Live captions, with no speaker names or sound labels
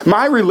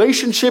My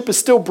relationship is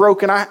still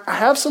broken. I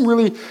have some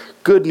really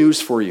good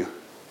news for you.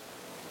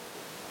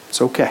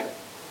 It's okay.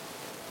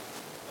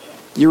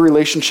 Your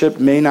relationship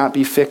may not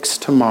be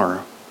fixed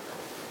tomorrow.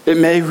 It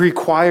may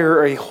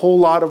require a whole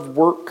lot of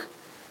work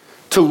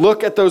to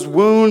look at those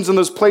wounds and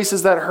those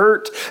places that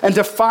hurt and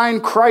to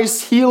find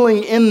Christ's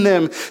healing in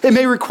them. It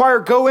may require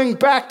going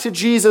back to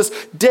Jesus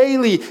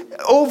daily,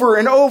 over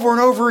and over and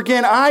over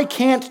again. I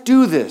can't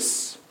do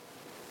this,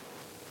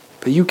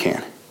 but you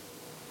can.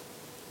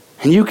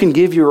 And you can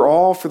give your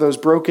all for those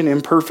broken,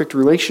 imperfect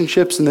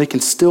relationships, and they can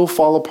still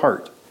fall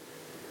apart.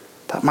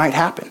 That might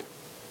happen.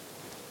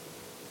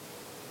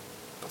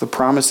 But the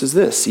promise is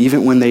this: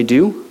 even when they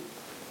do,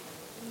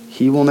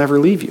 He will never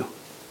leave you.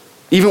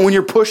 Even when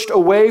you're pushed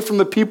away from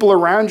the people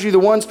around you, the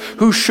ones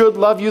who should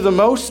love you the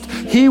most,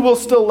 He will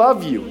still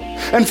love you.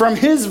 And from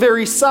His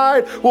very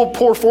side will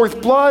pour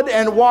forth blood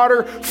and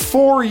water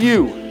for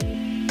you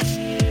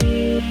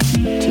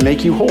to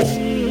make you whole,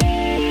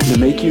 to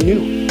make you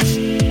new.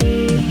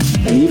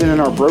 And even in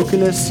our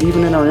brokenness,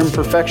 even in our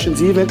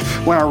imperfections, even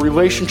when our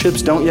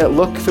relationships don't yet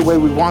look the way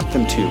we want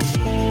them to,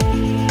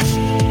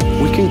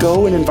 we can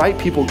go and invite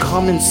people,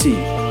 come and see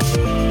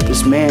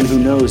this man who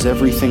knows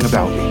everything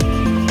about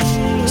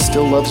me.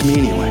 Still loves me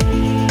anyway.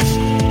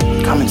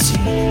 Come and see.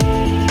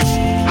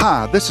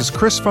 Hi, this is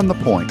Chris from The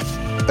Point,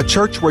 a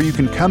church where you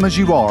can come as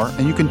you are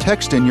and you can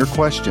text in your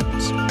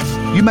questions.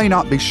 You may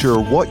not be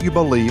sure what you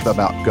believe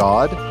about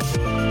God,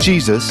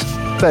 Jesus,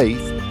 faith,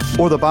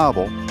 or the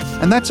Bible,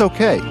 and that's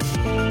okay,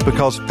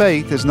 because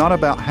faith is not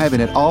about having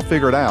it all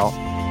figured out,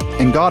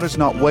 and God is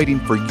not waiting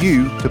for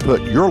you to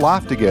put your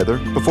life together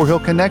before He'll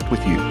connect with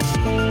you.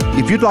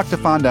 If you'd like to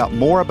find out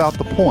more about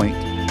The Point,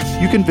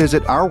 you can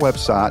visit our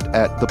website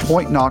at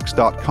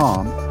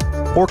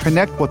thepointknox.com or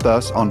connect with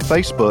us on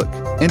Facebook,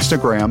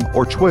 Instagram,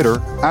 or Twitter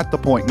at The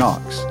Point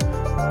Knox.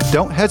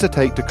 Don't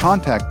hesitate to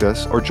contact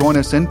us or join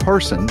us in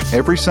person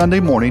every Sunday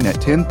morning at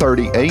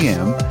 10:30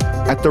 a.m.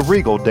 at the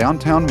Regal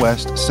Downtown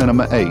West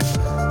Cinema 8,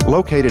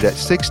 located at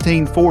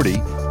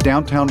 1640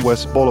 Downtown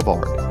West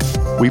Boulevard.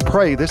 We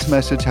pray this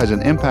message has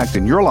an impact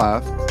in your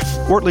life,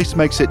 or at least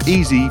makes it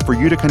easy for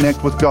you to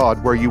connect with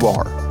God where you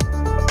are.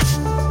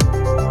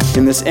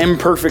 In this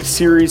Imperfect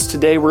series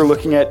today, we're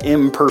looking at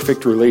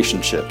imperfect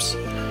relationships.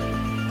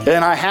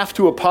 And I have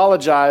to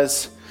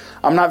apologize,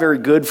 I'm not very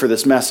good for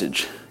this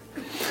message.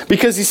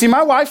 Because you see,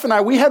 my wife and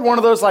I, we had one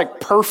of those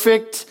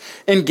perfect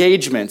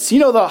engagements. You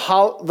know the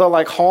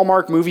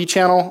Hallmark movie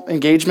channel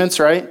engagements,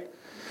 right?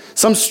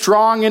 Some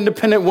strong,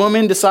 independent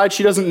woman decides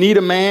she doesn't need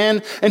a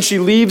man, and she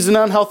leaves an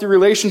unhealthy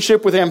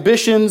relationship with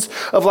ambitions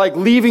of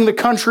leaving the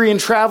country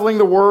and traveling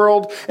the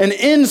world. And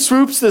in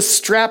swoops this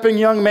strapping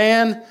young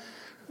man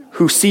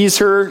who sees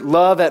her,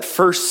 love at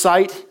first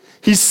sight.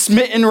 He's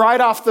smitten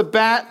right off the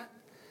bat.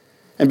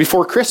 And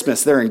before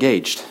Christmas, they're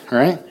engaged,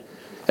 right?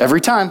 Every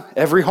time,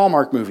 every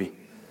Hallmark movie.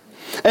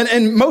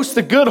 And most of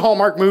the good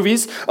Hallmark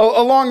movies,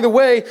 along the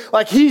way,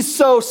 he's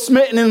so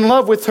smitten in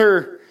love with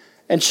her,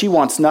 and she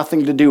wants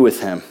nothing to do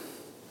with him.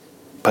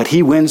 But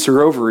he wins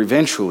her over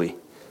eventually.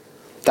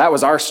 That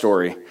was our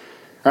story. All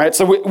right,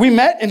 so we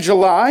met in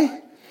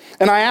July,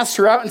 and I asked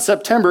her out in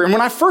September. And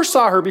when I first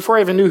saw her, before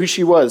I even knew who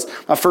she was,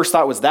 my first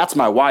thought was, that's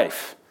my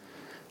wife.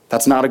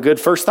 That's not a good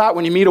first thought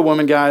when you meet a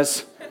woman,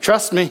 guys.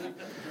 Trust me.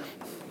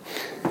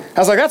 I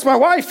was like, that's my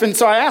wife. And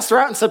so I asked her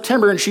out in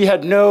September, and she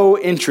had no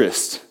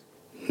interest.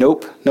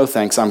 Nope, no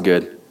thanks, I'm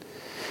good.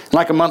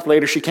 And a month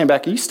later, she came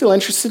back, are you still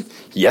interested?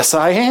 Yes,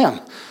 I am.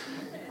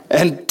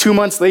 And 2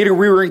 months later,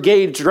 we were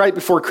engaged right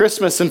before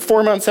Christmas. And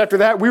 4 months after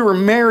that, we were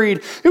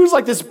married. It was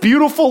this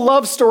beautiful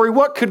love story.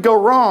 What could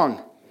go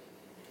wrong?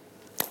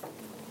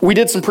 We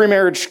did some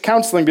pre-marriage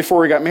counseling before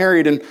we got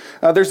married, and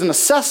there's an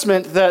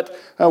assessment that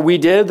we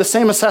did, the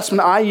same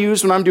assessment I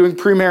use when I'm doing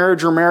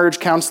pre-marriage or marriage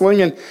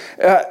counseling. And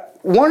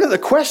one of the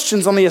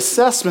questions on the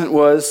assessment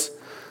was,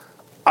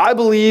 I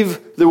believe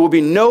there will be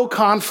no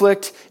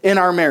conflict in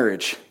our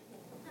marriage.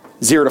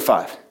 0 to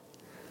 5.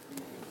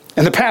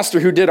 And the pastor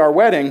who did our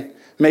wedding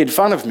made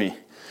fun of me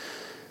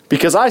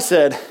because I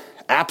said,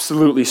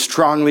 absolutely,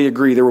 strongly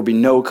agree there will be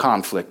no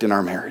conflict in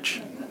our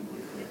marriage.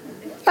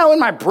 Now, in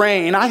my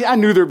brain, I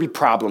knew there'd be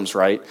problems,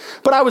 right?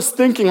 But I was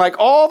thinking,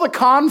 all the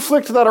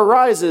conflict that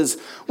arises,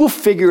 we'll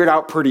figure it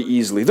out pretty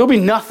easily. There'll be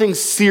nothing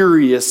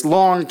serious,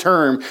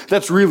 long-term,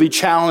 that's really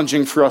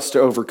challenging for us to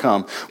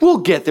overcome. We'll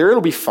get there.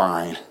 It'll be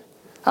fine.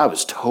 I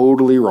was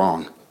totally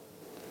wrong.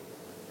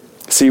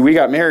 See, we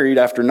got married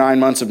after 9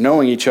 months of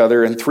knowing each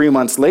other, and 3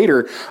 months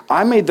later,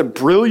 I made the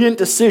brilliant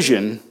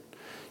decision,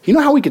 you know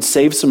how we could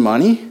save some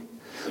money?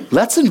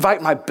 Let's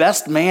invite my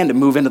best man to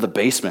move into the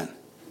basement.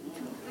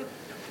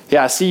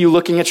 Yeah, I see you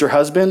looking at your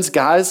husbands.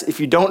 Guys, if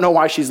you don't know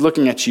why she's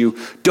looking at you,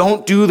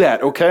 don't do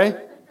that, okay?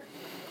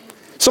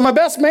 So my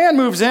best man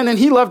moves in, and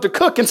he loved to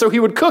cook, and so he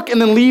would cook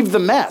and then leave the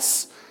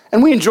mess.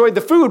 And we enjoyed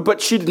the food,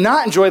 but she did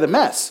not enjoy the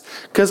mess.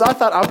 Because I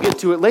thought I'll get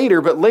to it later,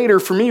 but later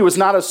for me was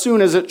not as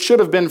soon as it should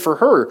have been for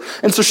her.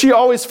 And so she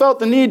always felt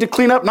the need to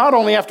clean up not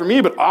only after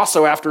me, but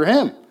also after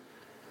him.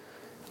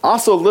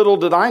 Also, little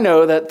did I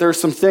know that there's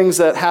some things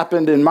that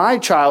happened in my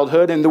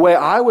childhood and the way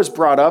I was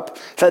brought up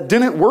that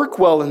didn't work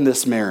well in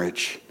this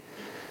marriage.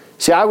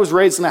 See, I was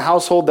raised in a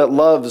household that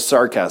loves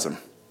sarcasm.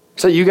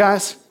 Is that you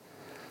guys?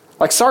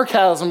 Like,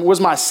 sarcasm was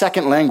my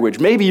second language,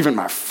 maybe even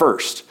my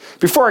first.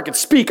 Before I could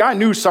speak, I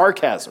knew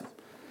sarcasm.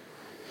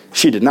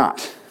 She did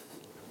not.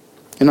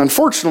 And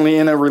unfortunately,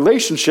 in a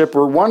relationship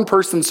where one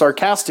person's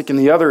sarcastic and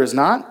the other is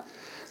not,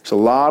 there's a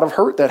lot of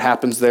hurt that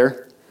happens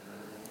there.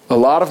 A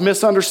lot of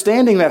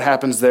misunderstanding that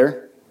happens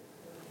there.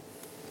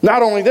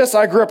 Not only this,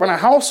 I grew up in a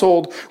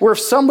household where if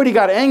somebody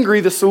got angry,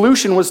 the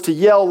solution was to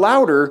yell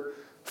louder,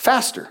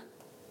 faster.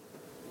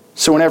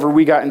 So whenever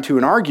we got into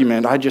an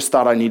argument, I just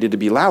thought I needed to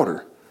be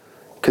louder,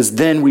 because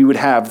then we would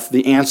have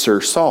the answer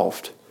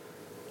solved.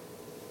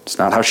 It's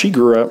not how she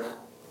grew up.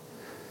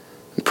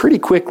 And pretty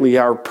quickly,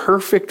 our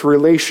perfect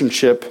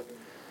relationship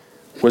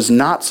was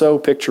not so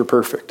picture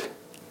perfect.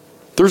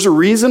 There's a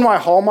reason why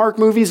Hallmark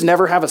movies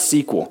never have a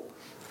sequel.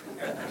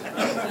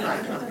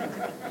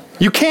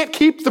 You can't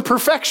keep the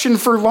perfection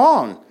for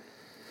long.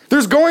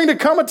 There's going to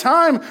come a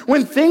time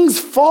when things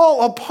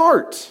fall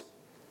apart.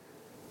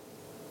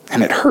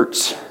 And it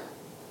hurts.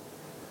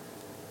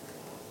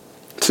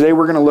 Today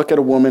we're going to look at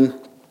a woman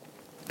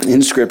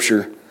in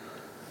Scripture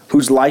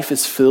whose life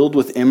is filled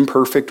with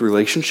imperfect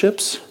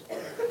relationships.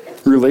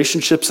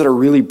 Relationships that are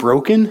really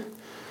broken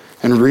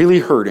and really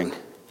hurting.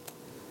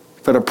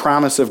 But a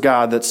promise of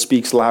God that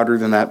speaks louder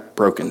than that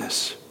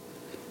brokenness.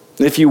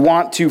 If you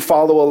want to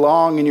follow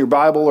along in your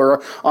Bible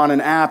or on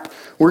an app,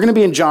 we're going to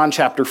be in John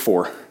chapter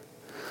 4.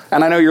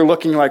 And I know you're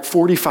looking like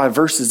 45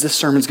 verses. This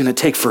sermon's going to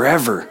take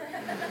forever.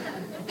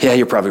 Yeah,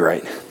 you're probably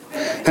right.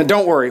 And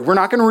don't worry, we're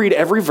not going to read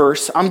every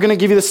verse. I'm going to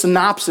give you the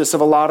synopsis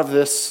of a lot of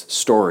this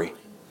story.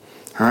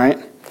 All right?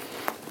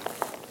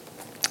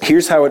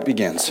 Here's how it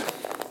begins.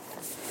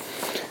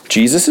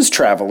 Jesus is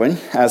traveling,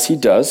 as he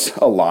does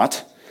a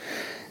lot.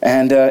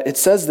 And it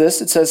says this.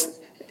 It says,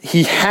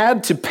 he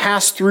had to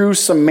pass through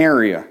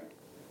Samaria.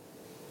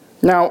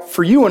 Now,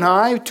 for you and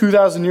I,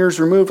 2,000 years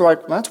removed, we're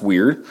like, well, that's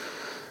weird.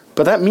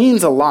 But that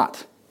means a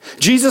lot.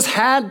 Jesus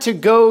had to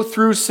go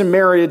through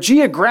Samaria.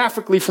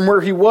 Geographically, from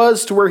where he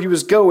was to where he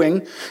was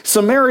going,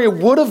 Samaria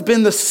would have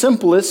been the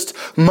simplest,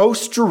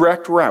 most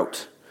direct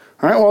route.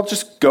 All right, well,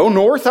 just go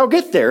north, I'll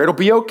get there. It'll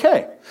be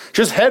okay.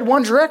 Just head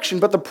one direction.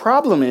 But the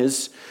problem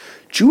is,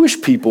 Jewish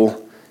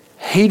people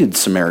hated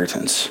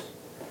Samaritans.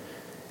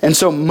 And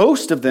so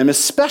most of them,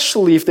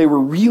 especially if they were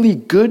really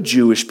good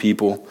Jewish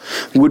people,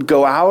 would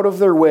go out of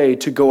their way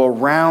to go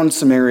around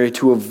Samaria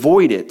to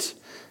avoid it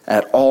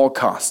at all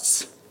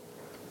costs.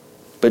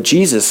 But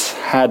Jesus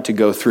had to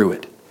go through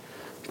it.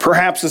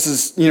 Perhaps this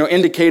is,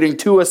 indicating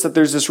to us that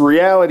there's this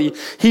reality.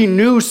 He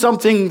knew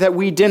something that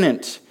we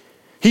didn't.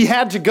 He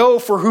had to go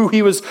for who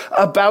he was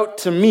about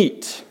to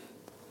meet.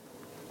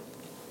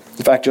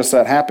 In fact, just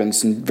that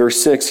happens. In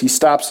verse 6, he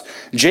stops.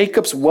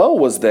 Jacob's well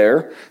was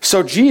there.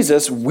 So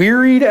Jesus,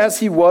 wearied as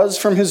he was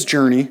from his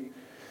journey,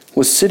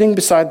 was sitting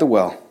beside the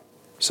well.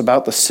 It's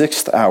about the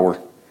 6th hour,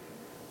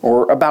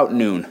 or about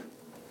noon.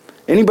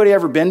 Anybody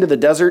ever been to the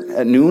desert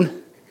at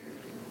noon?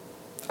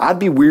 I'd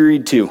be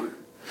wearied too.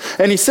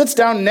 And he sits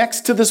down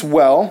next to this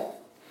well,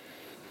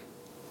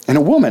 and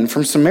a woman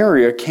from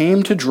Samaria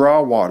came to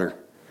draw water.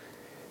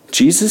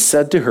 Jesus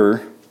said to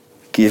her,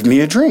 "Give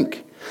me a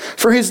drink."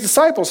 For his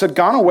disciples had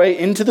gone away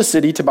into the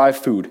city to buy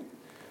food.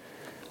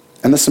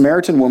 And the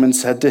Samaritan woman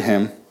said to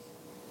him,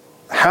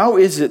 "How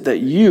is it that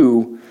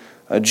you,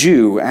 a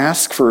Jew,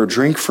 ask for a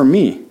drink from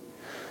me,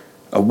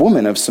 a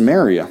woman of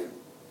Samaria?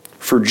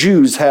 For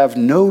Jews have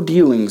no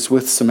dealings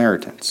with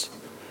Samaritans."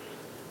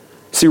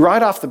 See,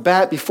 right off the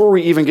bat, before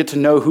we even get to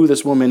know who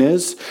this woman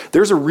is,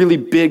 there's a really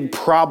big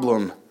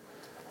problem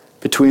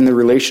between the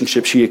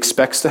relationship she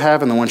expects to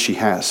have and the one she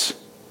has.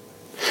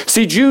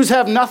 See, Jews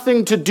have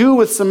nothing to do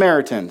with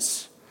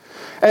Samaritans.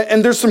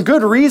 And there's some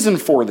good reason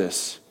for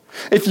this.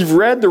 If you've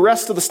read the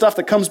rest of the stuff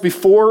that comes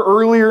before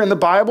earlier in the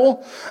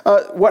Bible,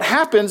 what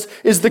happens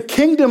is the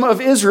kingdom of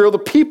Israel, the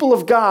people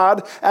of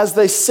God, as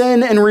they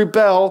sin and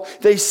rebel,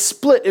 they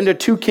split into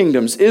two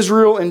kingdoms,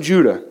 Israel and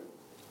Judah.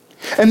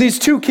 And these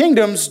two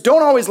kingdoms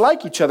don't always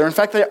like each other. In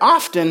fact, they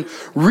often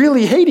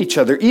really hate each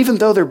other, even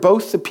though they're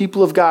both the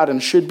people of God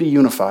and should be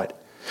unified.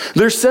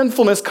 Their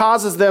sinfulness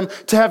causes them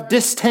to have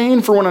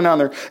disdain for one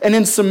another. And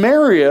in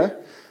Samaria,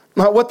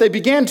 what they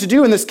began to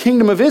do in this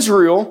kingdom of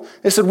Israel,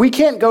 they said, we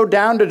can't go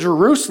down to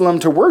Jerusalem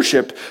to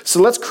worship,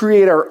 so let's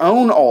create our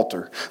own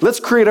altar. Let's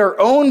create our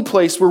own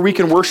place where we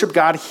can worship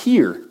God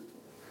here.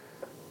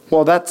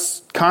 Well,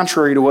 that's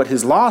contrary to what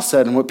his law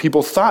said and what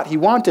people thought he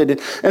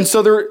wanted. And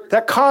so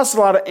that caused a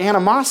lot of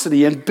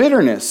animosity and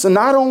bitterness. And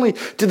not only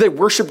did they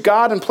worship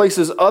God in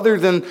places other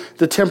than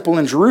the temple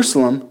in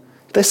Jerusalem,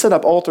 they set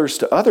up altars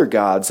to other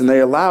gods, and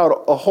they allowed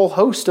a whole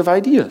host of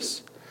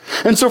ideas.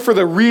 And so for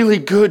the really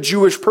good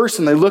Jewish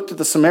person, they looked at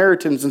the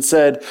Samaritans and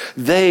said,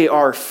 they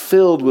are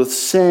filled with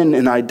sin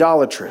and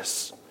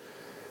idolatrous.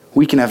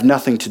 We can have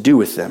nothing to do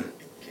with them.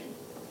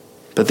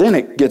 But then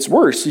it gets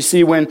worse. You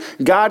see, when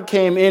God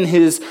came in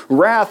his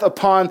wrath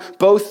upon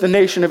both the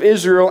nation of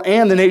Israel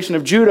and the nation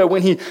of Judah,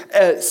 when he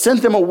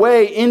sent them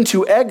away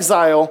into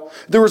exile,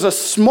 there was a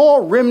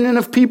small remnant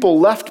of people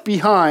left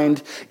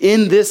behind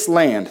in this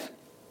land.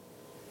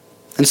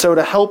 And so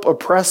to help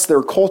oppress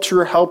their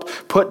culture, help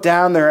put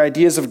down their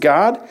ideas of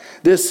God,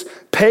 this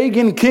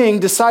pagan king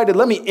decided,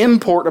 let me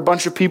import a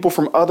bunch of people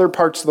from other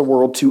parts of the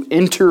world to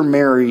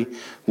intermarry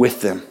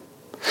with them.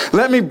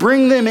 Let me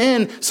bring them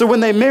in so when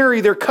they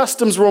marry, their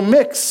customs will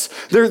mix.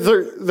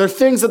 They're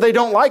things that they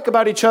don't like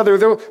about each other.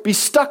 They'll be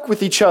stuck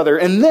with each other.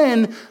 And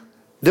then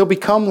they'll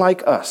become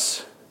like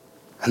us.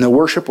 And they'll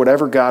worship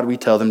whatever God we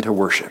tell them to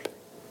worship.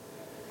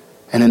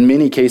 And in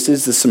many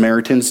cases, the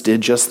Samaritans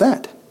did just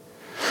that.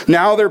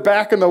 Now they're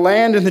back in the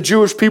land, and the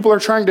Jewish people are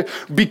trying to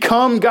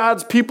become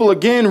God's people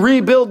again,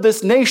 rebuild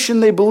this nation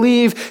they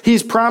believe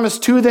he's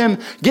promised to them,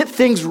 get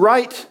things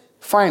right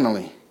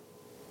finally.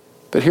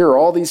 But here are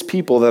all these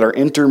people that are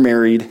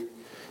intermarried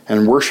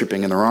and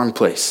worshiping in the wrong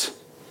place.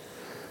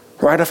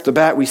 Right off the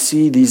bat, we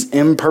see these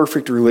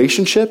imperfect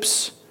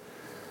relationships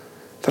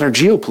that are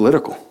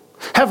geopolitical,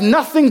 have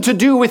nothing to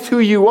do with who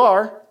you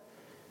are,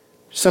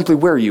 simply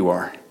where you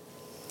are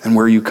and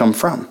where you come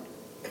from.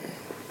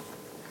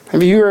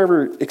 Have you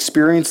ever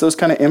experienced those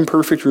kind of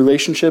imperfect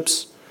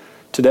relationships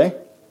today?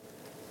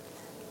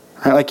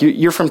 Right, like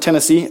you're from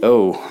Tennessee?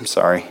 Oh, I'm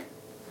sorry.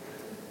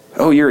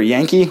 Oh, you're a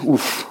Yankee?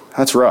 Oof,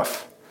 that's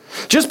rough.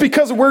 Just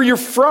because of where you're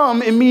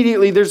from,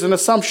 immediately there's an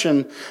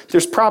assumption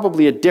there's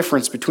probably a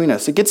difference between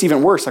us. It gets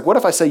even worse. Like, what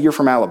if I say you're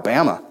from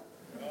Alabama?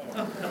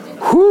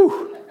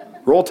 Whew.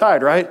 Roll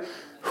Tide, right?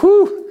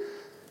 Whew.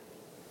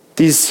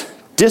 These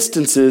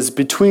distances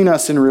between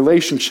us in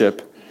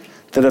relationship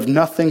that have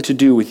nothing to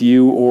do with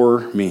you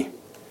or me.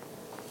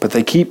 But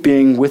they keep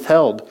being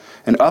withheld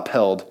and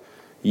upheld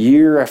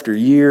year after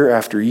year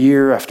after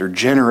year after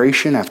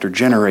generation after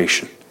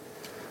generation.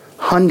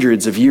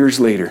 Hundreds of years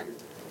later,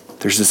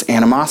 there's this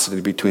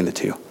animosity between the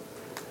two.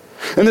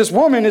 And this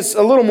woman is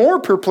a little more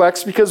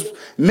perplexed because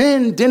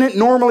men didn't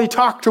normally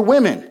talk to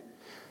women.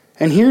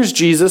 And here's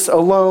Jesus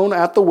alone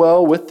at the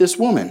well with this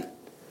woman,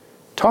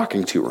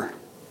 talking to her.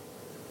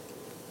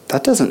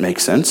 That doesn't make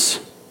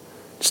sense.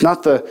 It's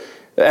not the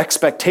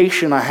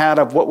expectation I had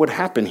of what would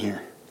happen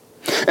here.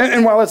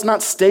 And while it's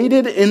not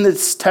stated in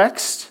this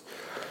text,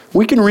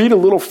 we can read a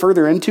little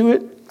further into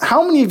it.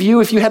 How many of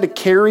you, if you had to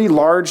carry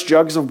large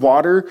jugs of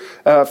water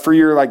for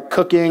your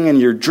cooking and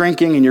your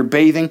drinking and your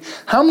bathing,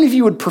 how many of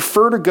you would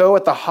prefer to go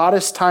at the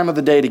hottest time of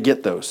the day to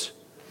get those?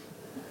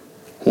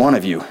 One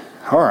of you.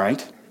 All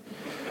right.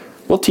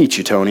 We'll teach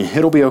you, Tony.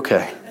 It'll be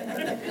okay.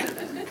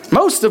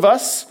 Most of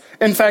us,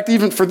 in fact,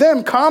 even for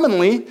them,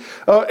 commonly,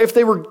 if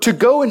they were to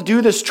go and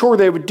do this chore,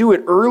 they would do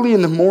it early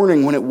in the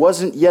morning when it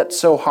wasn't yet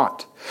so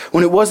hot,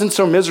 when it wasn't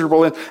so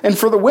miserable. And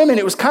for the women,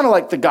 it was kind of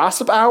like the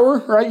gossip hour,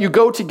 right? You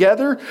go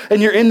together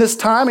and you're in this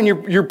time and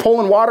you're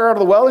pulling water out of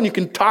the well and you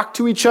can talk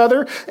to each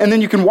other and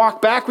then you can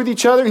walk back with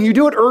each other and you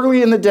do it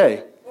early in the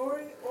day.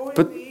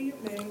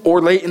 Or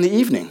late in the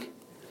evening.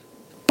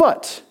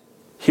 But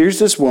here's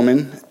this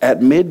woman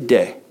at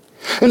midday.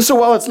 And so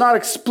while it's not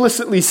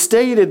explicitly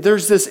stated,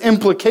 there's this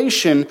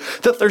implication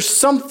that there's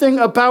something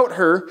about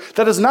her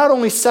that has not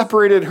only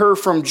separated her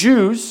from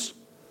Jews,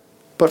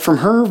 but from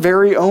her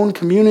very own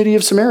community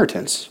of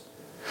Samaritans.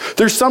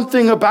 There's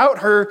something about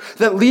her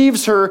that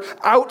leaves her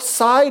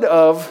outside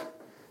of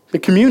the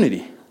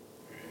community.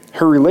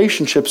 Her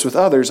relationships with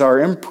others are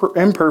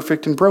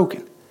imperfect and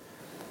broken.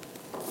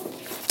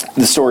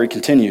 The story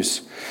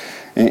continues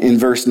in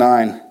verse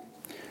 9.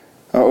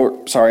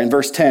 In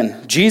verse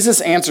 10.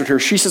 Jesus answered her.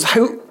 She says,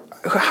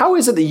 how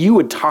is it that you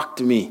would talk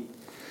to me?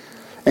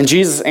 And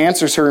Jesus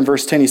answers her in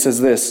verse 10. He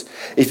says this,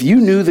 if you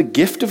knew the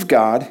gift of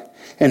God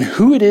and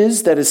who it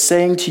is that is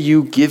saying to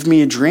you, give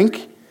me a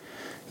drink,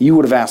 you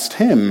would have asked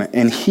him,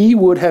 and he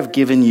would have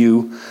given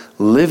you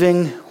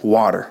living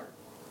water.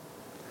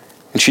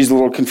 And she's a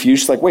little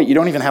confused. She's like, wait, you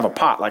don't even have a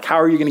pot. Like, how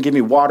are you going to give me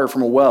water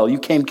from a well? You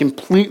came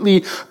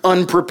completely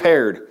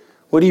unprepared.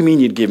 What do you mean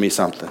you'd give me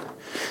something?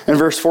 In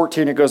verse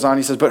 14, it goes on.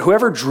 He says, but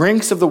whoever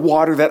drinks of the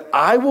water that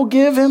I will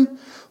give him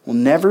will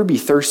never be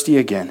thirsty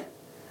again.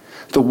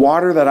 The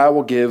water that I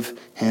will give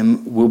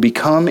him will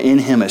become in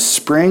him a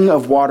spring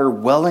of water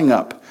welling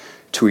up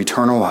to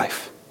eternal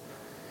life.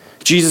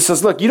 Jesus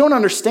says, look, you don't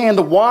understand.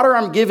 The water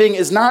I'm giving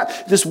is not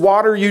this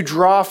water you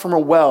draw from a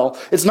well.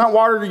 It's not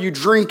water you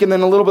drink and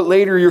then a little bit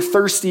later you're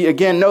thirsty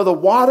again. No, the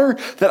water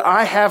that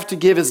I have to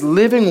give is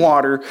living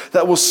water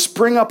that will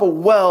spring up a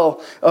well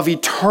of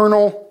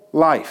eternal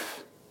life.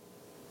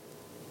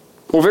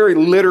 Well, very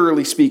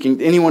literally speaking,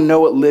 anyone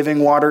know what living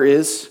water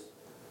is?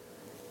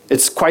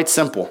 It's quite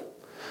simple.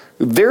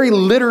 Very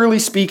literally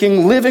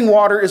speaking, living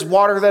water is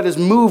water that is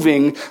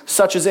moving,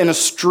 such as in a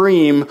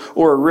stream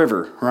or a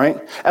river,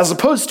 right? As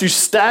opposed to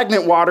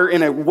stagnant water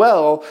in a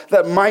well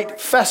that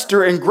might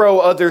fester and grow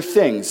other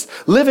things.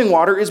 Living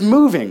water is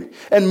moving,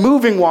 and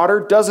moving water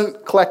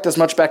doesn't collect as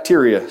much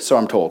bacteria, so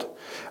I'm told.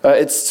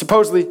 It's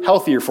supposedly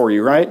healthier for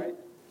you, right?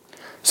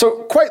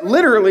 So quite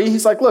literally,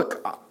 he's like,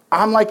 look,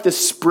 I'm like the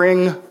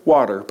spring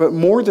water. But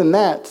more than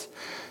that,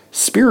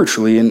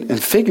 spiritually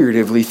and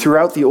figuratively,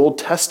 throughout the Old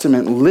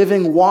Testament,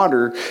 living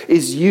water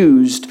is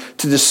used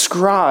to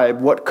describe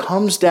what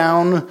comes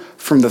down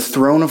from the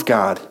throne of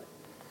God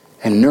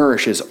and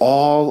nourishes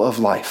all of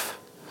life.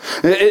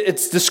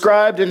 It's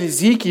described in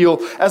Ezekiel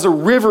as a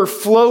river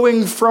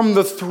flowing from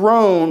the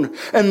throne,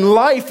 and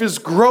life is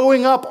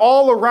growing up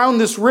all around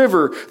this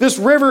river. This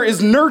river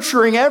is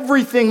nurturing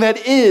everything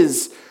that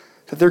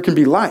there can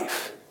be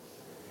life.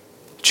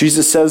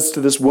 Jesus says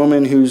to this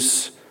woman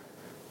who's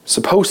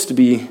supposed to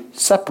be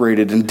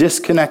separated and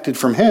disconnected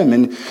from him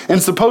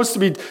and supposed to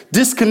be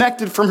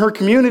disconnected from her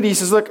community. He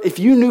says, look, if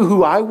you knew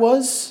who I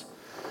was,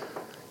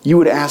 you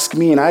would ask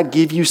me and I'd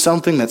give you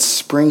something that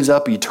springs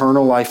up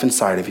eternal life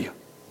inside of you.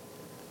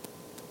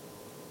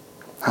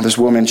 Now this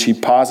woman, she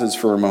pauses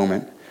for a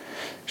moment.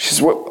 She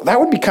says, well, that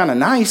would be kind of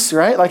nice,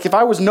 right? Like if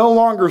I was no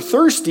longer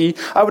thirsty,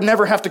 I would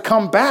never have to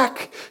come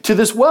back to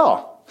this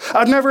well.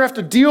 I'd never have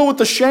to deal with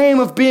the shame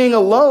of being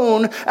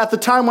alone at the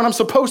time when I'm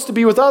supposed to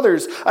be with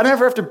others. I'd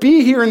never have to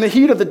be here in the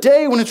heat of the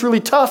day when it's really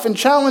tough and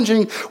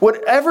challenging.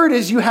 Whatever it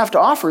is you have to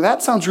offer,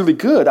 that sounds really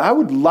good. I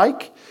would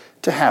like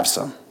to have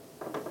some.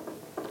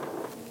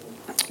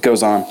 It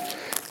goes on.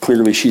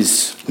 Clearly,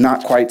 she's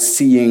not quite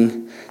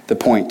seeing the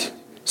point.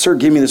 Sir,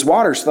 give me this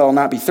water so that I'll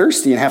not be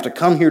thirsty and have to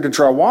come here to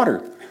draw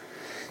water.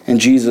 And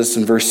Jesus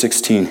in verse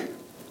 16,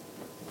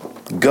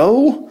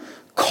 go,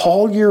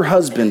 call your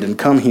husband and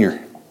come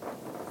here.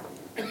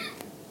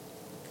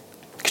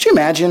 Could you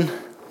imagine,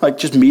 like,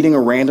 just meeting a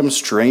random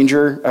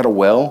stranger at a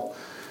well,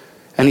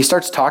 and he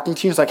starts talking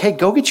to you? He's like, hey,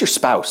 go get your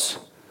spouse.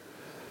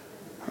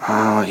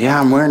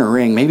 Yeah, I'm wearing a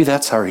ring. Maybe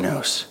that's how he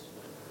knows.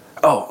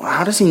 Oh,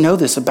 how does he know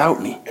this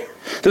about me?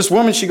 This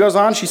woman, she goes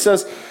on, she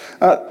says,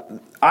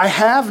 I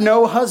have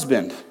no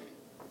husband.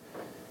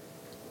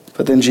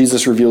 But then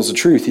Jesus reveals the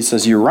truth. He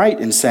says, you're right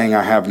in saying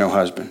I have no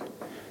husband.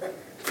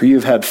 For you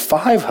have had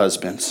 5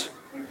 husbands,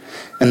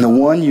 and the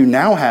one you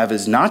now have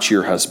is not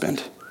your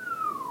husband.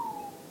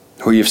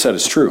 Who you've said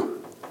is true.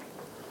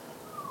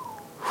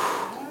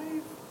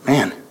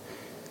 Man.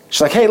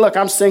 She's like, hey, look,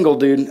 I'm single,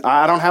 dude.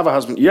 I don't have a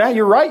husband. Yeah,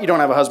 you're right, you don't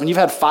have a husband. You've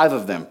had 5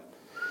 of them.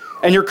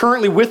 And you're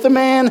currently with a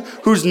man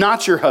who's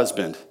not your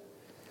husband.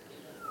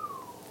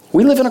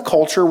 We live in a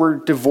culture where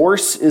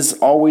divorce is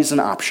always an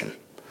option.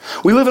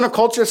 We live in a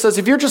culture that says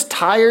if you're just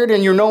tired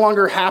and you're no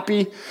longer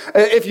happy,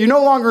 if you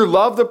no longer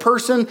love the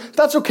person,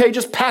 that's okay.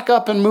 Just pack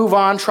up and move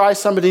on. Try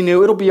somebody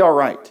new. It'll be all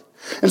right.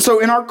 And so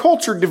in our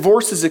culture,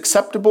 divorce is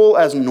acceptable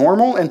as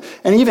normal and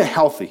even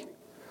healthy.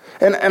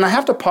 And I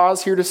have to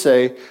pause here to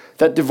say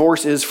that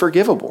divorce is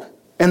forgivable.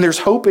 And there's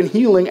hope and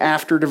healing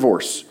after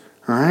divorce.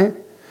 All right?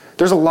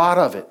 There's a lot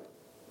of it.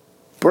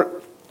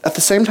 But at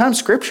the same time,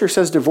 Scripture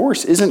says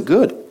divorce isn't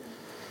good.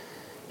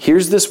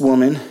 Here's this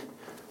woman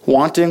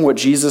wanting what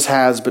Jesus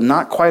has, but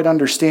not quite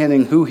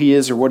understanding who he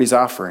is or what he's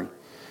offering.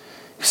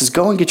 He says,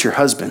 go and get your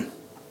husband.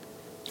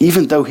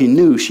 Even though he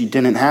knew she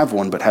didn't have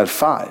one, but had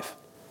 5.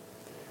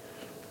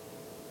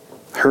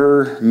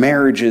 Her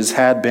marriages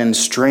had been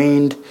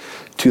strained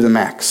to the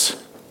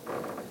max.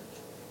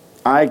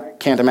 I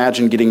can't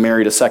imagine getting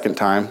married a second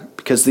time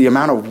because the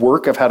amount of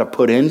work I've had to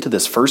put into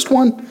this first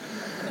one,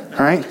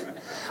 right?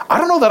 I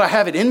don't know that I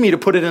have it in me to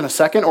put it in a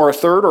second or a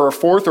third or a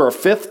fourth or a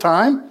 5th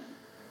time.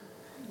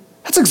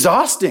 That's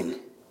exhausting.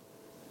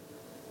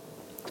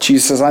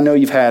 Jesus says, I know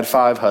you've had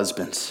 5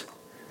 husbands.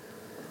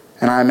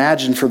 And I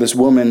imagine for this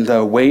woman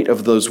the weight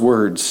of those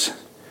words,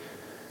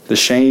 the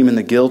shame and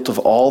the guilt of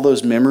all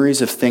those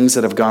memories of things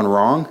that have gone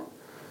wrong,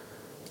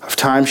 of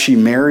times she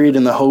married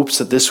in the hopes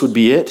that this would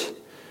be it,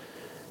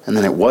 and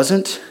then it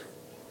wasn't.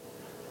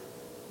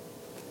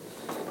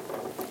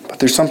 But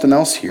there's something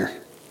else here.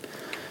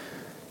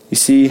 You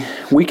see,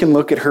 we can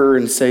look at her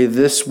and say,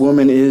 this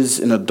woman is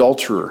an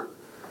adulterer.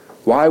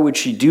 Why would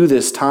she do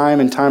this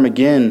time and time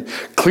again?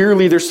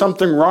 Clearly there's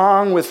something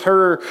wrong with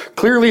her.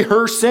 Clearly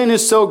her sin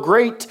is so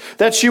great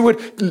that she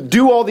would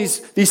do all these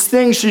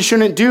things she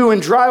shouldn't do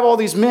and drive all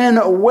these men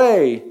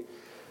away.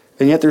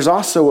 And yet there's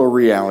also a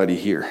reality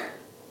here.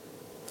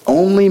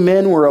 Only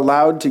men were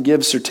allowed to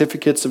give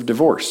certificates of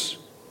divorce,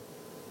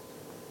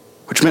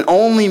 which meant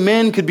only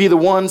men could be the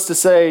ones to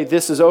say,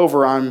 this is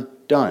over, I'm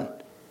done.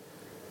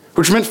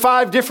 Which meant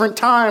 5 different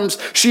times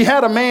she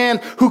had a man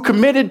who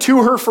committed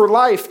to her for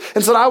life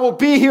and said, I will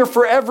be here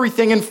for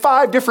everything. And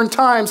 5 different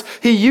times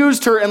he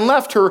used her and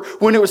left her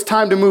when it was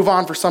time to move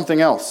on for something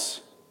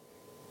else.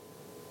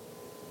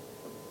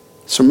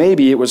 So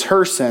maybe it was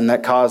her sin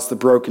that caused the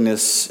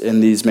brokenness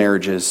in these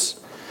marriages.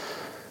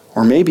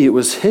 Or maybe it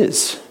was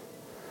his.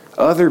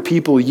 Other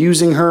people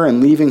using her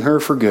and leaving her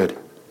for good.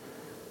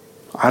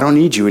 I don't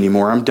need you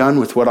anymore. I'm done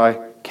with what I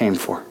came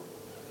for.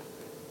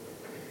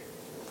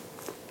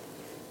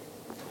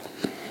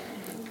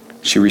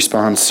 She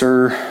responds,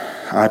 Sir,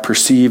 I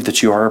perceive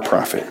that you are a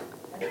prophet.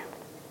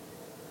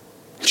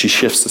 She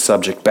shifts the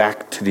subject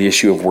back to the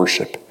issue of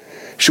worship.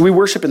 Should we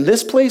worship in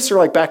this place or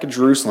like back in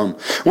Jerusalem?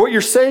 What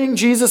you're saying,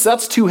 Jesus,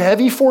 that's too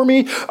heavy for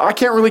me. I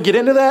can't really get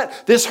into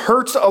that. This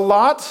hurts a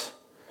lot.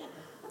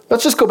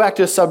 Let's just go back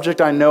to a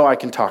subject I know I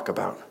can talk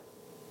about.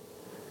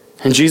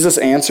 And Jesus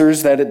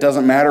answers that it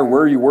doesn't matter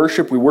where you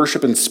worship. We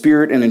worship in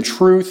spirit and in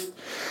truth.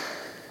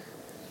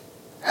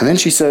 And then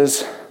she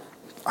says,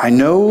 I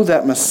know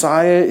that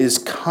Messiah is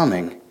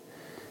coming,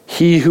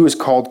 he who is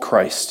called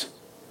Christ.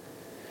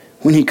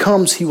 When he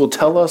comes, he will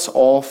tell us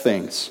all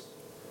things.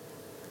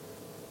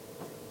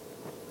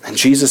 And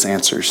Jesus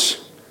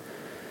answers,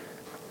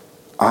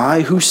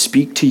 I who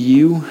speak to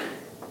you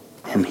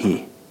am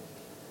he.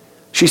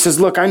 She says,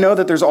 look, I know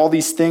that there's all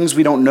these things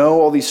we don't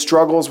know, all these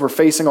struggles, we're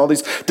facing all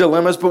these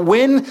dilemmas, but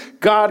when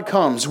God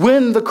comes,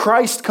 when the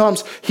Christ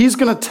comes, he's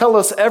going to tell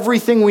us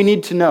everything we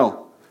need to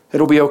know.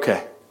 It'll be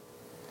okay.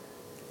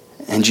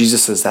 And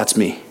Jesus says, that's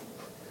me.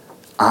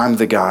 I'm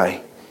the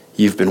guy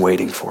you've been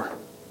waiting for.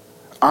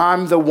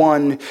 I'm the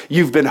one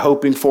you've been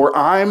hoping for.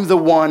 I'm the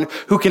one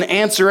who can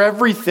answer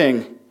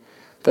everything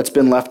that's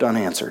been left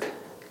unanswered.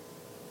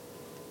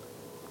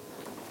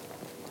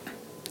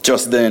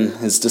 Just then,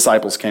 his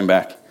disciples came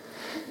back.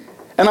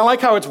 And I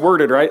like how it's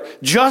worded, right?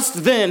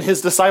 Just then,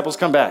 his disciples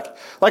come back.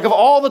 Like of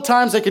all the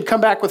times they could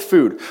come back with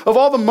food, of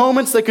all the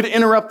moments they could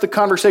interrupt the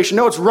conversation.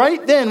 No, it's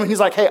right then when he's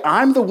like, hey,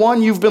 I'm the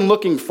one you've been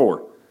looking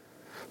for.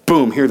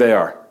 Boom, here they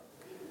are.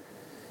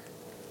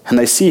 And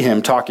they see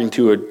him talking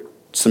to a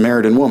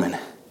Samaritan woman.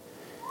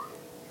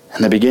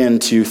 And they begin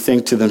to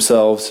think to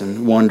themselves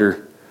and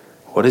wonder,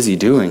 what is he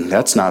doing?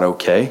 That's not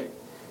okay.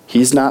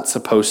 He's not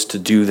supposed to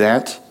do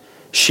that.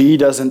 She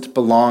doesn't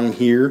belong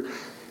here.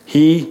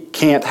 He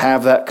can't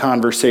have that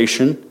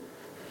conversation.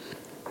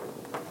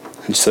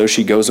 And so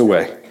she goes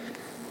away.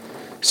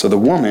 So the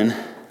woman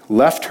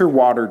left her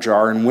water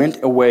jar and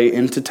went away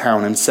into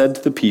town and said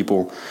to the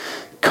people,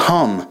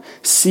 come,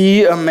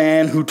 see a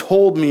man who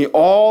told me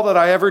all that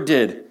I ever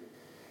did.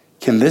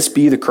 Can this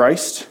be the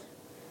Christ?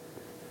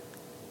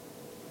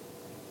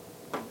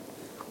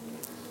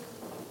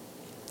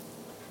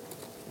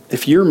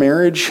 If your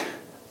marriage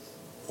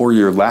or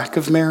your lack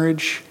of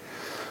marriage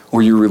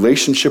or your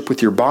relationship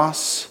with your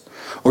boss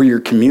or your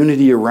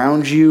community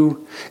around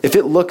you, if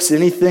it looks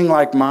anything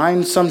like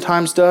mine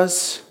sometimes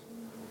does,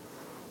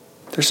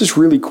 there's this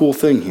really cool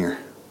thing here.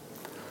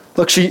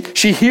 Look, she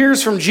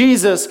hears from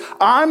Jesus,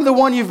 I'm the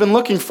one you've been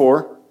looking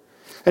for.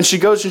 And she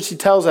goes and she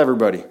tells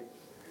everybody.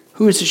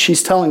 Who is it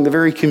she's telling? The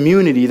very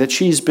community that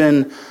she's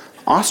been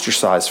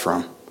ostracized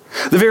from.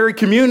 The very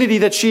community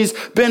that she's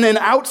been an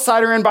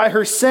outsider in by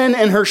her sin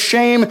and her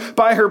shame,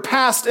 by her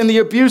past and the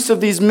abuse of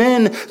these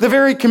men. The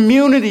very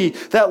community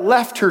that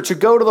left her to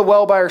go to the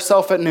well by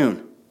herself at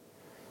noon.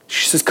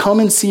 She says, come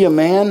and see a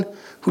man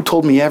who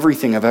told me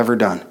everything I've ever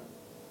done.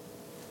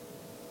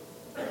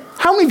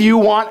 How many of you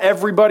want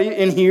everybody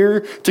in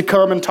here to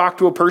come and talk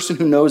to a person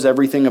who knows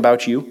everything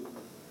about you?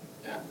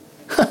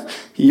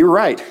 You're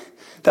right.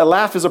 That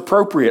laugh is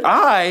appropriate.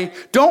 I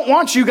don't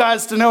want you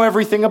guys to know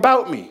everything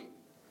about me.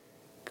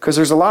 Because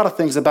there's a lot of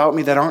things about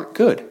me that aren't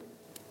good.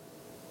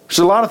 There's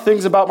a lot of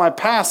things about my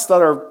past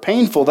that are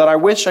painful, that I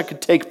wish I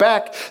could take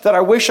back, that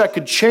I wish I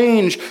could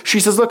change.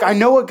 She says, look, I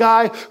know a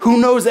guy who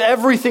knows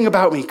everything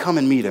about me. Come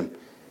and meet him.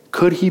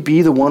 Could he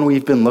be the one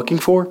we've been looking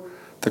for?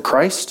 The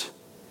Christ?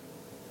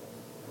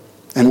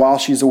 And while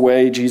she's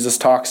away, Jesus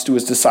talks to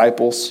his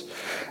disciples,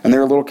 and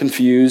they're a little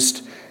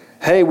confused.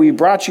 Hey, we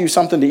brought you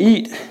something to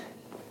eat.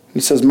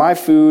 He says, my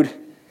food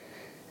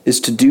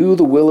is to do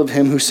the will of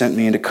him who sent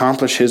me and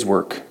accomplish his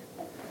work.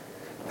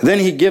 Then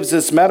he gives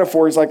this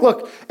metaphor. He's like,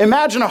 look,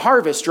 imagine a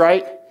harvest,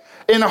 right?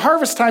 In a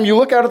harvest time, you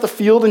look out at the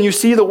field and you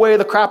see the way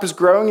the crop is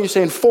growing. And you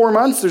say, in 4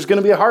 months, there's going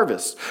to be a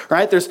harvest,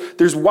 right?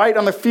 There's white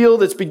on the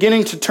field. It's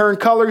beginning to turn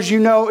colors. You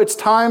know it's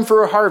time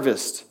for a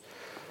harvest.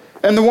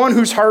 And the one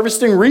who's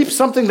harvesting reaps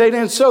something they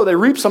didn't sow. They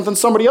reap something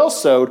somebody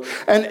else sowed.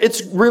 And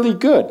it's really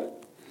good.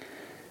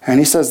 And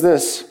he says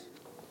this,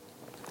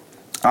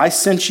 I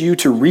sent you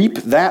to reap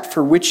that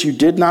for which you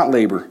did not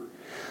labor.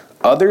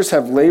 Others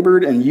have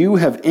labored, and you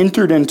have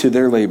entered into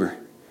their labor.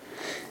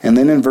 And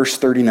then in verse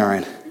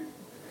 39,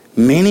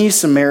 many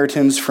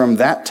Samaritans from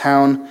that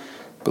town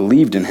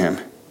believed in him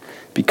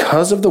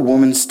because of the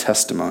woman's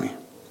testimony.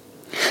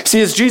 See,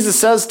 as Jesus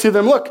says to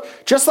them, look,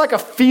 just like a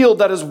field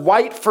that is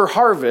white for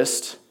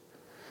harvest,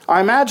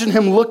 I imagine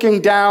him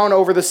looking down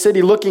over the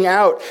city, looking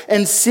out,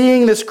 and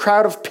seeing this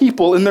crowd of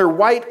people in their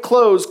white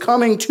clothes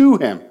coming to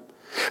him.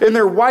 In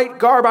their white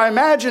garb, I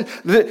imagine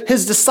that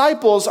his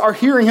disciples are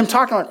hearing him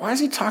talking like, why is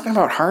he talking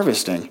about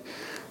harvesting?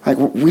 Like,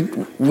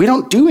 we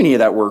don't do any of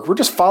that work. We're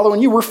just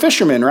following you. We're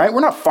fishermen, right?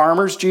 We're not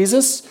farmers,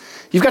 Jesus.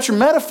 You've got your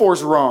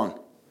metaphors wrong.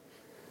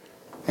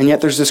 And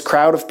yet there's this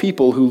crowd of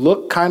people who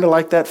look kind of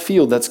like that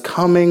field that's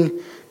coming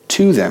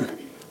to them.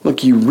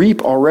 Look, you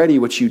reap already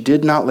what you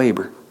did not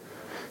labor.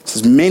 It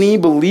says, many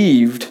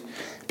believed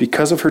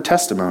because of her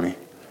testimony.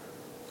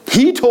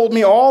 He told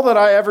me all that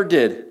I ever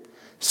did.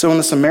 So when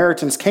the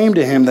Samaritans came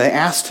to him, they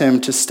asked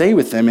him to stay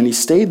with them, and he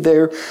stayed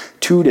there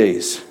 2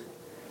 days.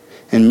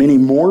 And many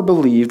more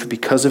believed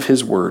because of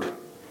his word.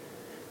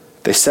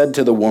 They said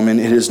to the woman,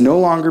 it is no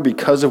longer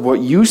because of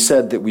what you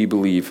said that we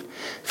believe,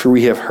 for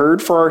we have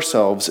heard for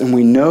ourselves, and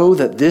we know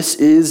that this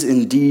is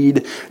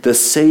indeed the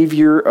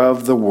Savior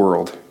of the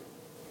world.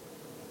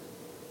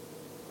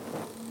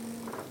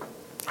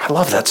 I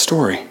love that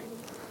story.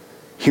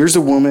 Here's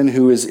a woman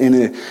who is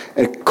in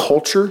a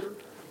culture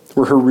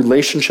where her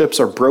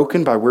relationships are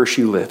broken by where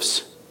she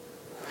lives.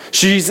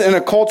 She's in a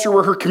culture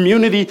where her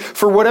community,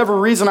 for whatever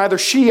reason, either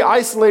she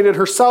isolated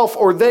herself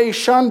or they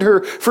shunned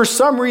her. For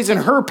some reason,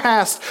 her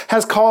past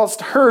has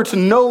caused her to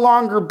no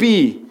longer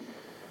be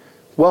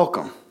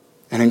welcome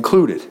and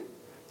included.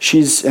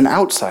 She's an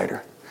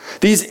outsider.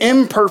 These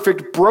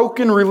imperfect,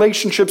 broken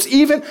relationships,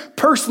 even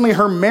personally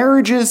her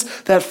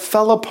marriages that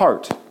fell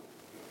apart,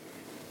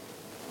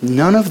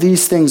 none of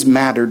these things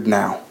mattered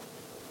now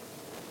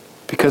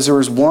because there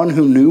was one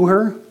who knew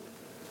her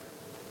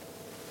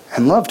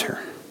and loved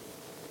her,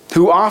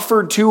 who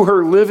offered to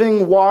her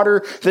living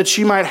water that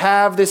she might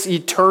have this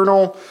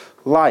eternal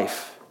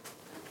life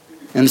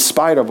in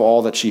spite of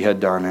all that she had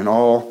done and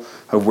all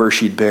of where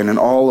she'd been and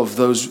all of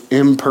those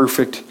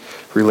imperfect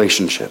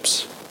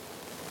relationships.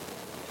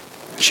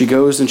 She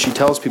goes and she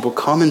tells people,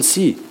 come and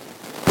see.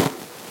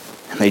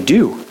 And they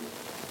do.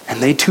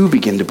 And they too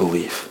begin to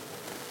believe.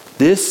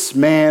 This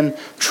man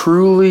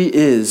truly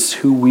is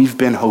who we've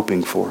been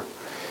hoping for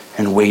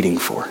and waiting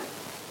for.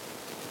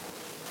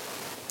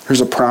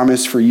 There's a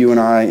promise for you and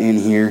I in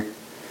here.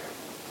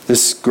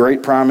 This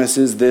great promise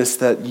is this,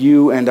 that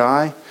you and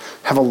I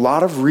have a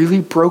lot of really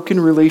broken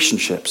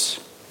relationships.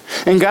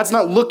 And God's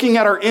not looking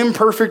at our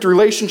imperfect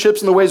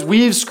relationships and the ways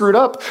we've screwed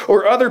up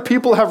or other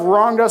people have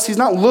wronged us. He's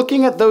not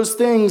looking at those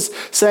things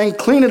saying,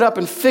 clean it up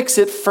and fix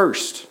it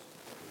first.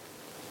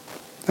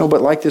 No,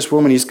 but like this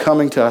woman, he's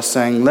coming to us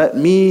saying, let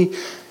me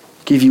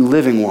give you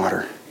living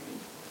water,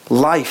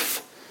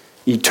 life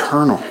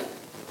eternal.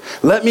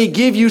 Let me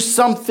give you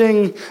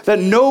something that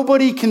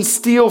nobody can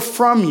steal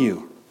from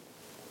you.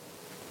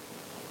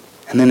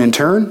 And then in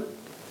turn,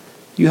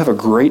 you have a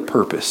great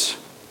purpose.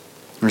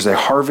 There's a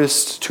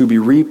harvest to be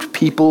reaped,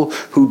 people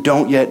who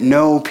don't yet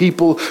know,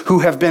 people who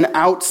have been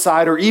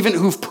outside or even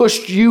who've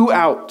pushed you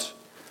out,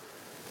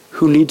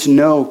 who need to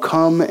know,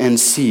 come and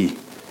see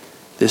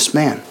this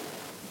man.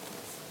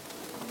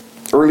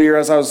 Earlier,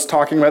 as I was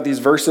talking about these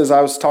verses,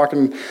 I was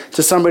talking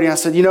to somebody and I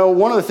said,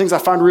 one of the things I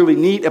find really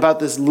neat about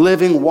this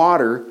living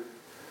water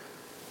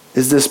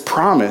is this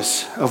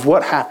promise of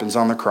what happens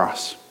on the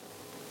cross.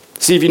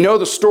 See, if you know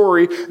the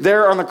story,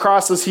 there on the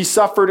cross as he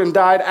suffered and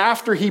died,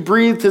 after he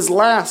breathed his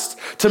last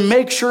to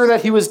make sure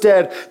that he was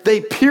dead,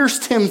 they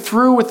pierced him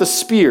through with a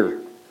spear.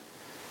 And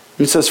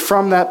it says,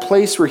 from that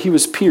place where he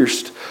was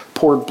pierced,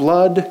 poured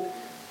blood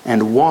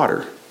and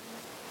water.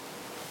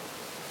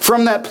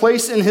 From that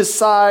place in his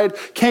side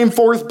came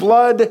forth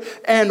blood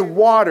and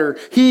water.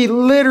 He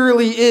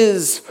literally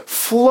is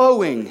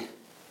flowing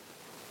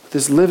with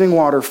this living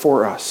water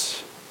for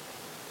us.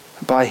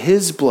 By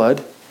his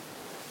blood,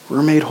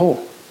 we're made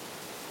whole.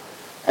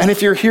 And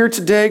if you're here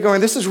today going,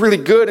 this is really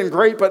good and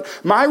great, but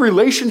my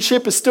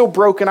relationship is still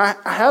broken, I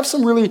have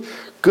some really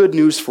good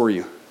news for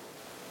you.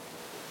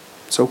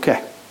 It's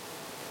okay.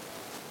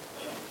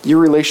 Your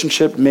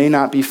relationship may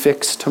not be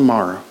fixed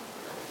tomorrow.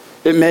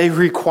 It may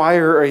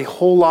require a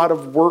whole lot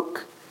of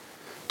work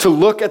to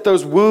look at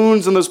those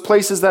wounds and those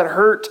places that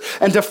hurt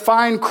and to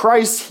find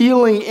Christ's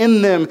healing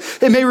in them.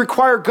 It may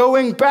require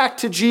going back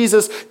to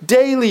Jesus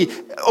daily,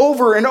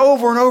 over and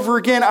over and over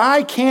again.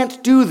 I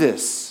can't do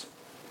this.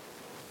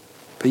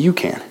 But you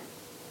can.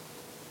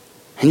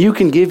 And you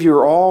can give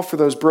your all for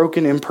those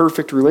broken,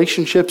 imperfect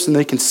relationships and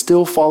they can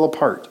still fall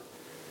apart.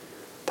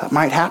 That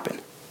might happen.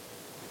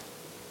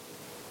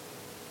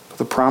 But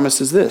the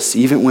promise is this,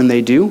 even when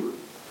they do,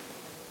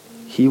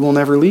 he will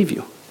never leave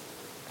you.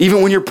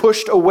 Even when you're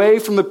pushed away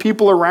from the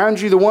people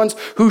around you, the ones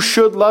who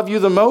should love you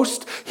the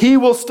most, he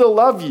will still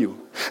love you.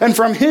 And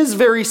from his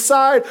very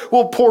side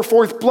will pour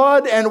forth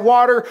blood and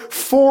water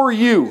for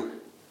you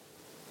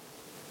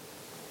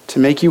to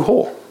make you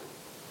whole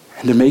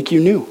and to make you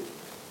new.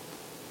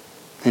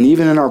 And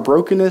even in our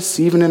brokenness,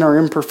 even in our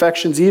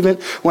imperfections, even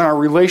when our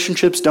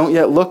relationships don't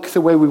yet look the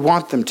way we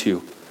want them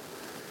to,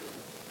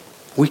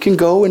 we can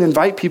go and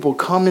invite people,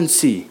 come and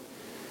see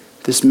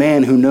this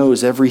man who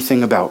knows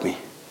everything about me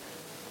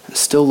and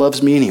still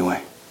loves me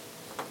anyway.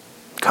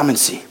 Come and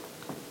see.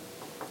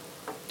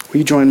 Will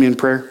you join me in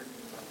prayer?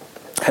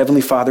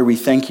 Heavenly Father, we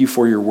thank you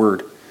for your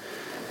word.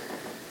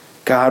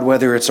 God,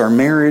 whether it's our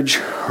marriage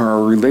or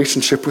our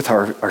relationship with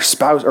our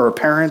spouse or our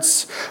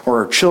parents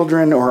or our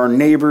children or our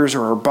neighbors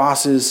or our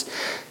bosses,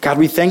 God,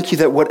 we thank you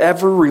that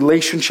whatever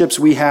relationships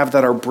we have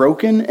that are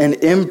broken and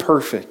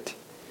imperfect,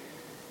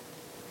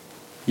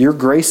 your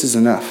grace is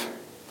enough.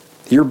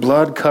 Your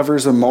blood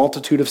covers a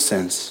multitude of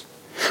sins.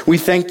 We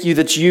thank you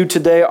that you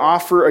today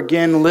offer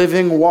again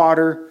living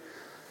water,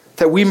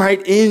 that we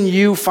might in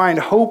you find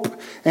hope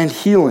and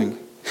healing,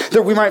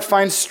 that we might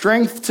find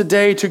strength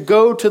today to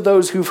go to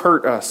those who've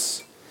hurt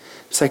us.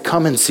 Say,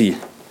 come and see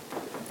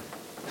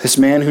this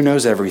man who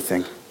knows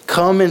everything.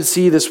 Come and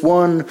see this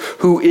one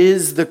who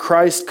is the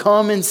Christ.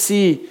 Come and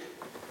see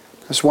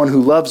this one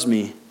who loves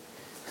me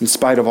in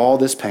spite of all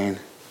this pain.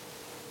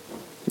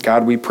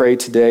 God, we pray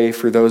today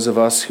for those of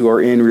us who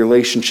are in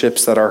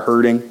relationships that are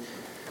hurting.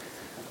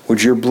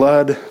 Would your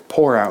blood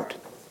pour out?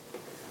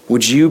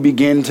 Would you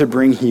begin to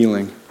bring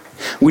healing?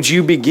 Would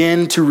you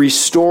begin to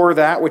restore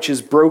that which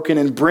is broken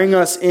and bring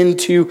us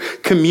into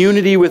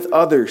community with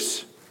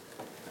others?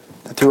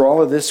 That through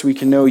all of this we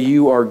can know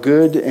you are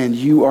good and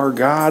you are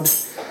God,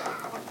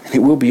 and it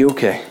will be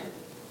okay.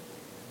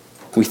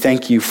 We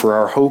thank you for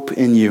our hope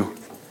in you.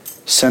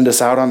 Send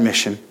us out on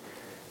mission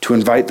to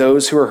invite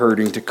those who are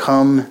hurting to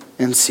come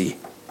and see.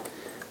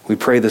 We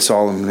pray this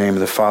all in the name of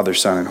the Father,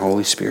 Son, and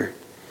Holy Spirit.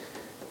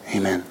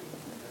 Amen.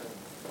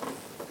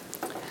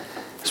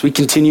 As we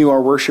continue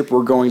our worship,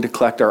 we're going to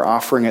collect our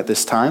offering at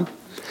this time.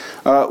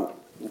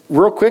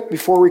 Real quick,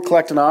 before we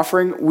collect an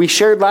offering, we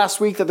shared last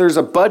week that there's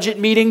a budget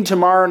meeting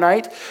tomorrow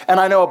night, and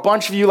I know a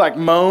bunch of you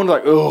moaned,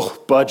 oh,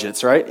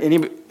 budgets, right?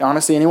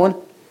 Honestly, anyone?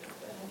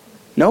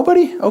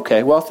 Nobody?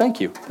 Okay, well, thank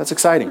you. That's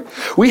exciting.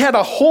 We had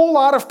a whole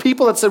lot of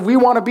people that said we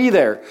want to be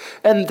there,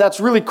 and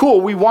that's really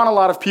cool. We want a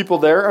lot of people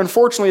there.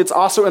 Unfortunately, it's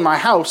also in my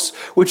house,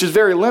 which is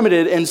very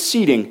limited in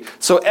seating.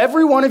 So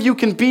every one of you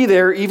can be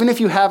there, even if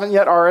you haven't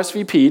yet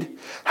RSVP'd.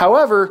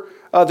 However,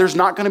 there's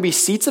not going to be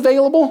seats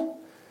available,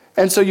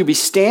 and so you'll be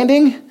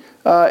standing,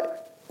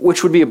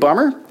 which would be a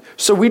bummer.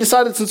 So we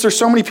decided, since there's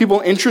so many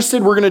people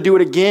interested, we're going to do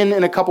it again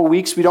in a couple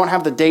weeks. We don't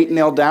have the date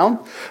nailed down.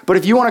 But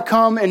if you want to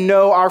come and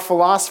know our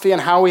philosophy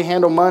and how we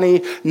handle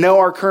money, know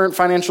our current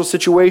financial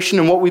situation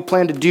and what we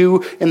plan to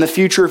do in the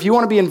future, if you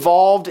want to be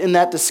involved in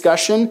that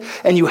discussion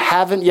and you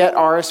haven't yet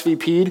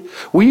RSVP'd,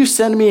 will you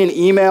send me an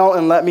email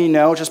and let me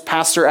know, just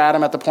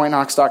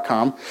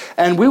pastoradam@thepointknox.com,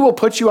 and we will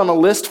put you on the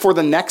list for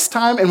the next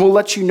time, and we'll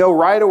let you know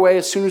right away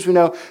as soon as we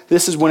know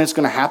this is when it's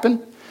going to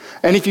happen.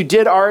 And if you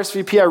did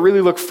RSVP, I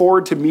really look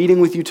forward to meeting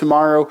with you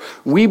tomorrow.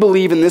 We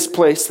believe in this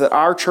place that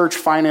our church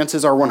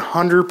finances are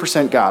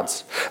 100%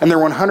 God's, and they're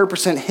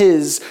 100%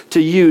 His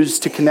to use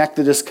to connect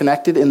the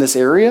disconnected in this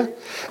area.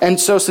 And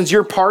so since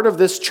you're part of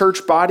this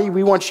church body,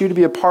 we want you to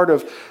be a part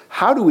of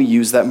how do we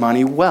use that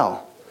money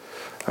well.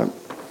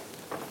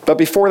 But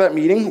before that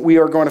meeting, we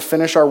are going to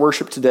finish our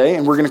worship today,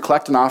 and we're going to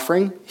collect an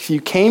offering. If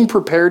you came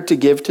prepared to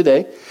give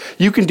today,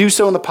 you can do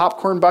so in the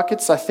popcorn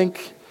buckets.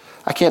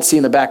 I can't see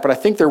in the back, but I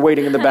think they're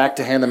waiting in the back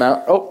to hand them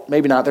out. Oh,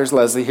 maybe not. There's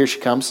Leslie. Here she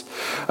comes.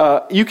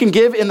 You can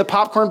give in the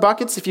popcorn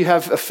buckets if you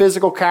have a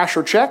physical cash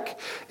or check.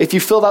 If you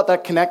filled out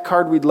that Connect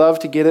card, we'd love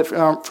to get it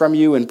from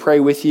you and pray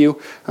with you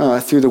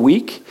through the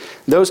week.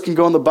 Those can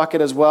go in the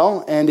bucket as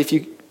well. And if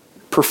you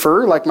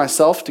prefer, like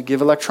myself, to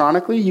give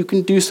electronically, you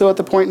can do so at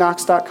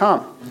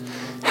thepointknox.com.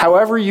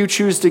 However you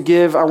choose to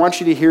give, I want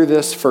you to hear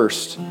this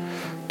first.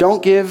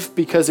 Don't give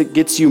because it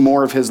gets you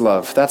more of His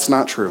love. That's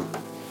not true.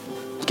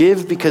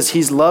 Give because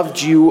He's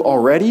loved you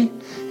already,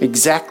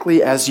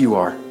 exactly as you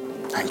are.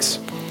 Thanks.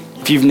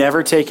 If you've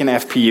never taken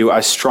FPU,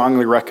 I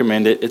strongly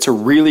recommend it. It's a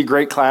really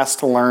great class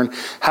to learn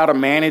how to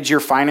manage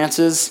your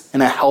finances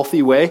in a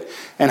healthy way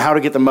and how to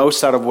get the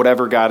most out of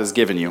whatever God has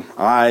given you.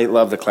 I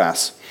love the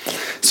class.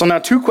 So now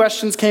 2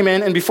 questions came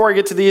in, and before I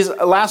get to these,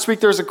 last week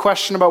there was a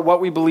question about what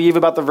we believe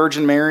about the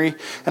Virgin Mary,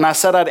 and I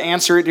said I'd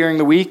answer it during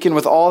the week, and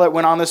with all that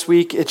went on this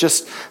week,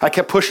 I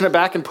kept pushing it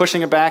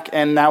back,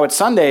 and now it's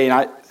Sunday, and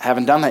I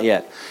haven't done that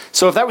yet.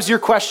 So if that was your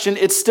question,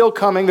 it's still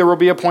coming. There will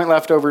be a point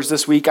leftovers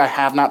this week. I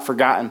have not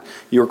forgotten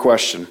your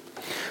question.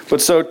 But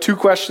so 2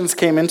 questions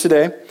came in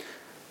today.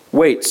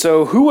 Wait,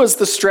 so who was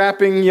the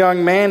strapping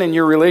young man in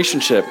your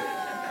relationship?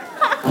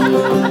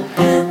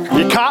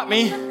 You caught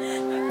me.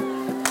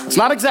 It's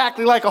not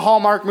exactly like a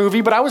Hallmark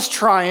movie, but I was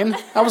trying.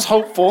 I was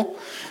hopeful.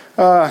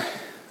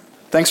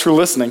 Thanks for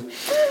listening.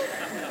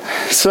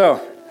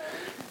 So,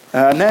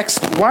 next,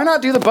 why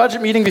not do the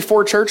budget meeting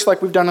before church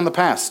like we've done in the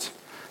past?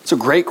 It's a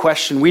great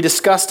question. We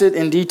discussed it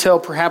in detail.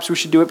 Perhaps we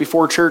should do it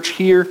before church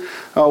here.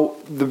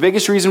 The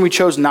biggest reason we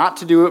chose not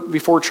to do it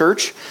before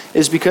church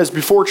is because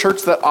before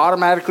church that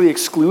automatically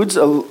excludes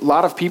a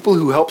lot of people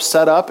who help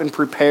set up and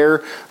prepare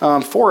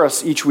for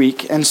us each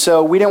week. And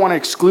so we didn't want to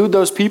exclude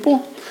those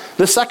people.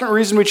 The second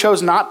reason we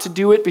chose not to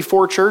do it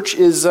before church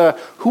is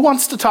who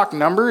wants to talk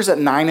numbers at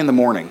 9 in the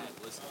morning?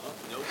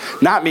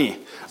 Not me.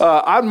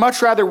 I'd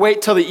much rather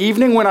wait till the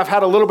evening when I've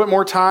had a little bit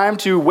more time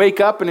to wake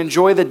up and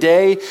enjoy the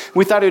day.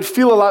 We thought it'd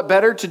feel a lot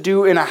better to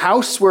do in a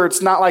house where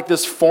it's not like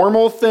this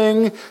formal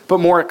thing, but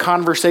more a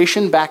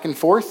conversation back and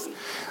forth.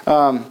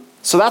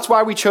 So that's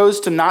why we chose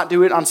to not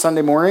do it on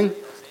Sunday morning.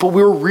 But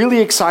we were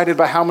really excited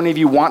by how many of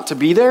you want to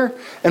be there,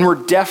 and we're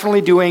definitely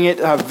doing it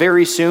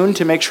very soon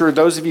to make sure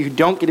those of you who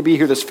don't get to be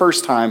here this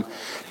first time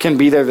can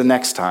be there the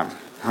next time.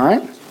 All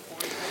right?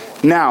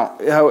 Now,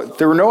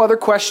 there were no other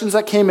questions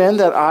that came in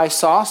that I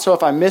saw, so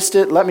if I missed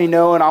it, let me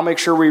know, and I'll make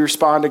sure we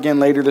respond again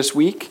later this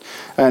week.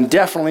 And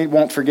definitely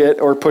won't forget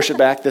or push it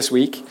back this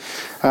week.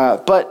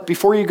 But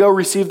before you go,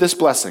 receive this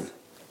blessing.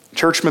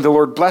 Church, may the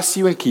Lord bless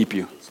you and keep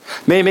you.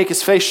 May He make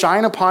His face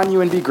shine upon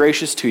you and be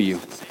gracious to you.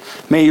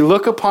 May He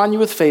look upon you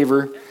with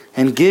favor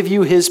and give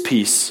you His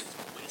peace.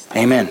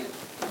 Amen.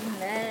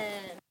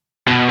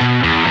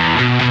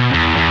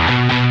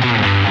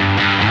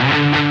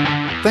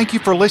 Thank you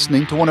for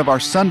listening to one of our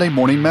Sunday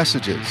morning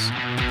messages.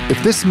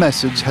 If this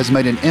message has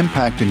made an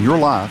impact in your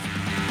life,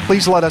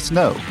 please let us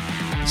know.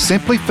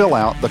 Simply fill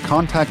out the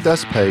Contact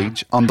Us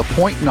page on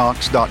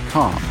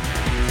thepointknox.com.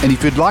 And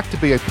if you'd like to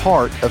be a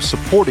part of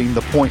supporting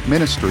the Point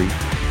Ministry,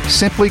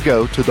 simply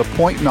go to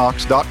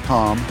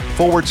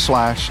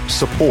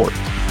thepointknox.com/support.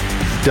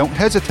 Don't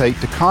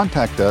hesitate to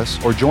contact us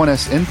or join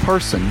us in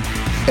person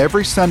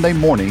every Sunday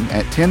morning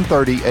at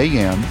 10:30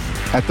 a.m.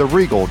 at the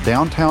Regal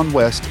Downtown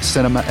West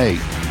Cinema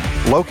 8,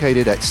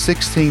 located at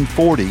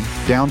 1640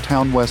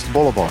 Downtown West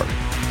Boulevard.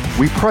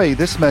 We pray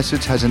this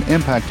message has an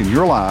impact in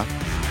your life,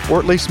 or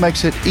at least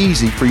makes it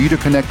easy for you to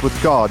connect with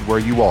God where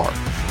you are.